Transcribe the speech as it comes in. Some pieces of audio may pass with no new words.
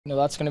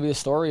That's going to be the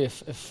story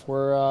if we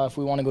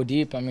want to go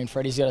deep. I mean,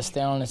 Freddie's got to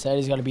stand on his head.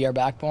 He's got to be our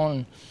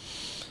backbone.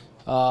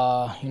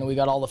 And, we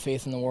got all the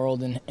faith in the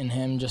world in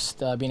him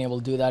just being able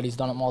to do that. He's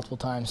done it multiple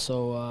times,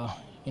 so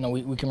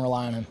we can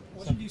rely on him.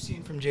 What have you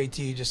seen from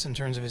JT just in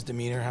terms of his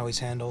demeanor, how he's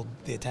handled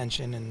the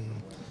attention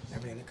and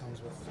everything that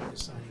comes with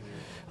his signing?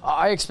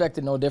 I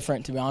expected no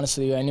different, to be honest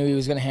with you. I knew he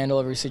was going to handle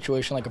every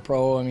situation like a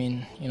pro. I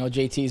mean,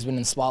 JT's been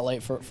in the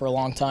spotlight for a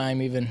long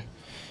time, even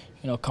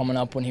coming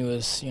up when he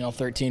was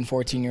 13,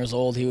 14 years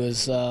old. He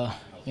was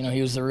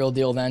he was the real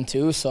deal then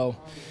too. So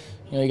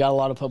he got a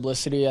lot of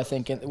publicity. I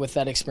think with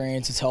that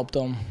experience, it's helped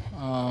him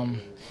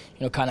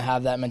kind of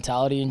have that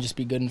mentality and just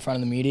be good in front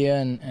of the media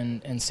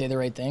and say the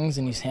right things,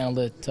 and he's handled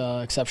it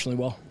exceptionally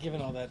well.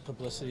 Given all that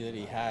publicity that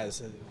he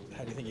has,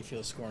 how do you think he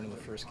feels scoring in the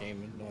first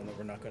game, knowing that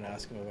we're not going to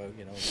ask him about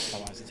how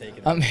long he's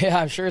taken? Yeah,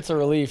 I'm sure it's a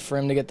relief for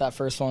him to get that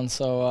first one.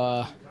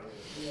 So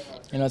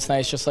it's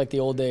nice, just like the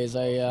old days.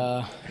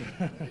 I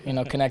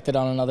connected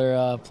on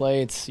another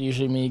play. It's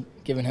usually me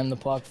giving him the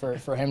puck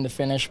for him to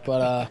finish,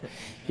 but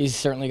he's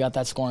certainly got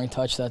that scoring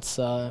touch that's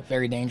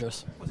very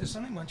dangerous. Was there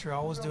something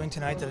Montreal was doing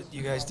tonight that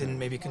you guys didn't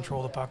maybe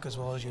control the puck as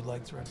well as you'd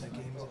like throughout that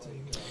game?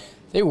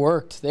 They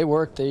worked.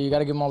 You got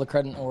to give them all the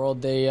credit in the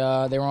world. They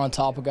were on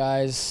top of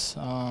guys.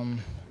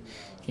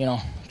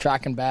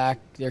 Tracking back.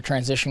 Their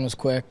transition was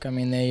quick. I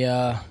mean,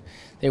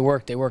 they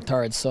worked. They worked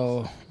hard.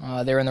 So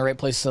they were in the right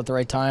places at the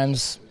right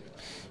times.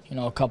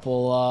 A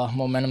couple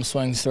momentum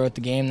swings throughout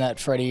the game that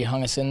Freddie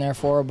hung us in there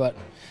for, but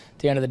at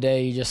the end of the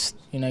day, you just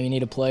you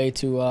need a play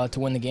to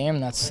win the game,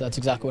 and that's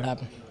exactly what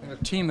happened. A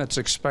team that's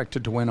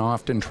expected to win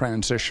often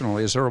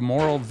transitionally, is there a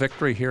moral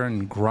victory here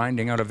in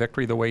grinding out a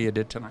victory the way you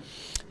did tonight?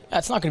 Yeah,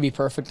 it's not going to be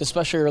perfect,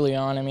 especially early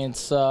on. I mean,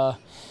 it's throughout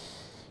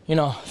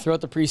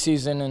the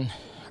preseason and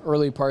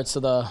early parts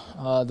of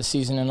the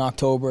season in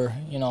October,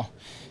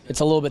 it's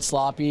a little bit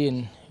sloppy,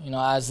 and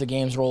as the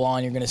games roll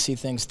on, you're going to see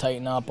things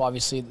tighten up.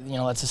 Obviously,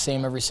 that's the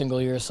same every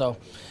single year. So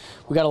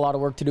we got a lot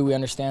of work to do. We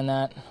understand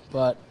that,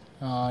 but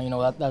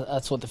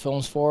that's what the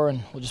film's for,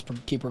 and we'll just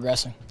keep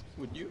progressing.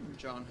 Would you and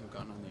John have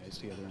gone on the ice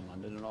together in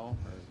London at all?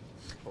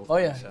 Or both oh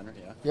yeah. Center?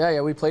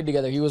 Yeah. We played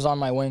together. He was on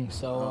my wing,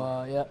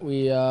 so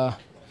he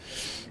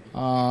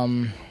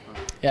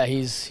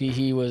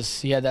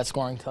had that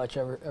scoring touch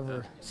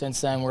ever since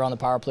then. We're on the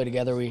power play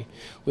together. We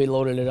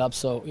loaded it up,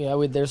 so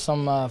there's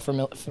some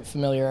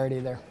familiarity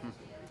there.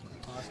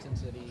 Austin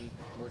said he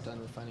worked on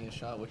refining his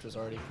shot, which was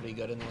already pretty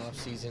good in the off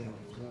season.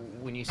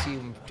 When you see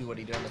him do what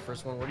he did on the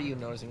first one, what are you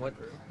noticing? What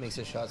makes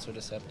his shot so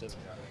deceptive?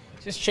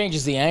 Just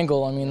changes the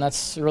angle. I mean,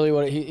 that's really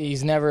what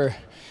he's never,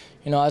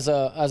 as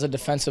a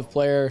defensive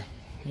player,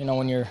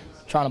 when you're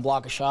trying to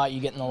block a shot,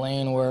 you get in the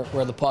lane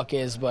where the puck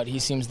is, but he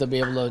seems to be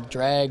able to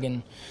drag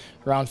and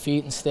around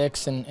feet and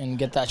sticks and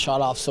get that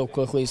shot off so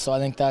quickly. So I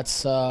think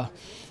that's the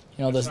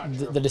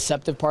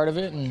deceptive part of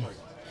it, and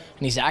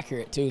he's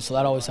accurate too, so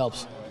that always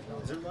helps.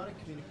 Is there a lot of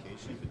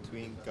communication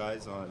between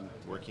guys on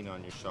working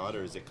on your shot,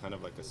 or is it kind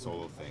of like a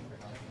solo thing?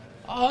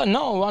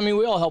 No, I mean,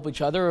 we all help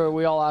each other.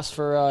 We all ask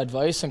for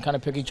advice and kind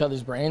of pick each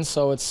other's brains,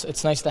 so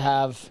it's nice to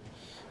have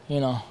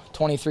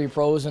 23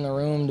 pros in the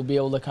room to be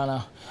able to kind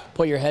of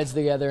put your heads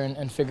together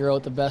and figure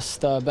out the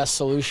best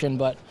solution.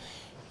 But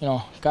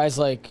guys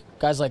like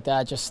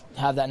that just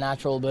have that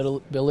natural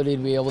ability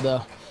to be able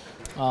to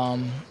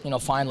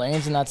find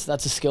lanes, and that's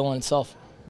a skill in itself.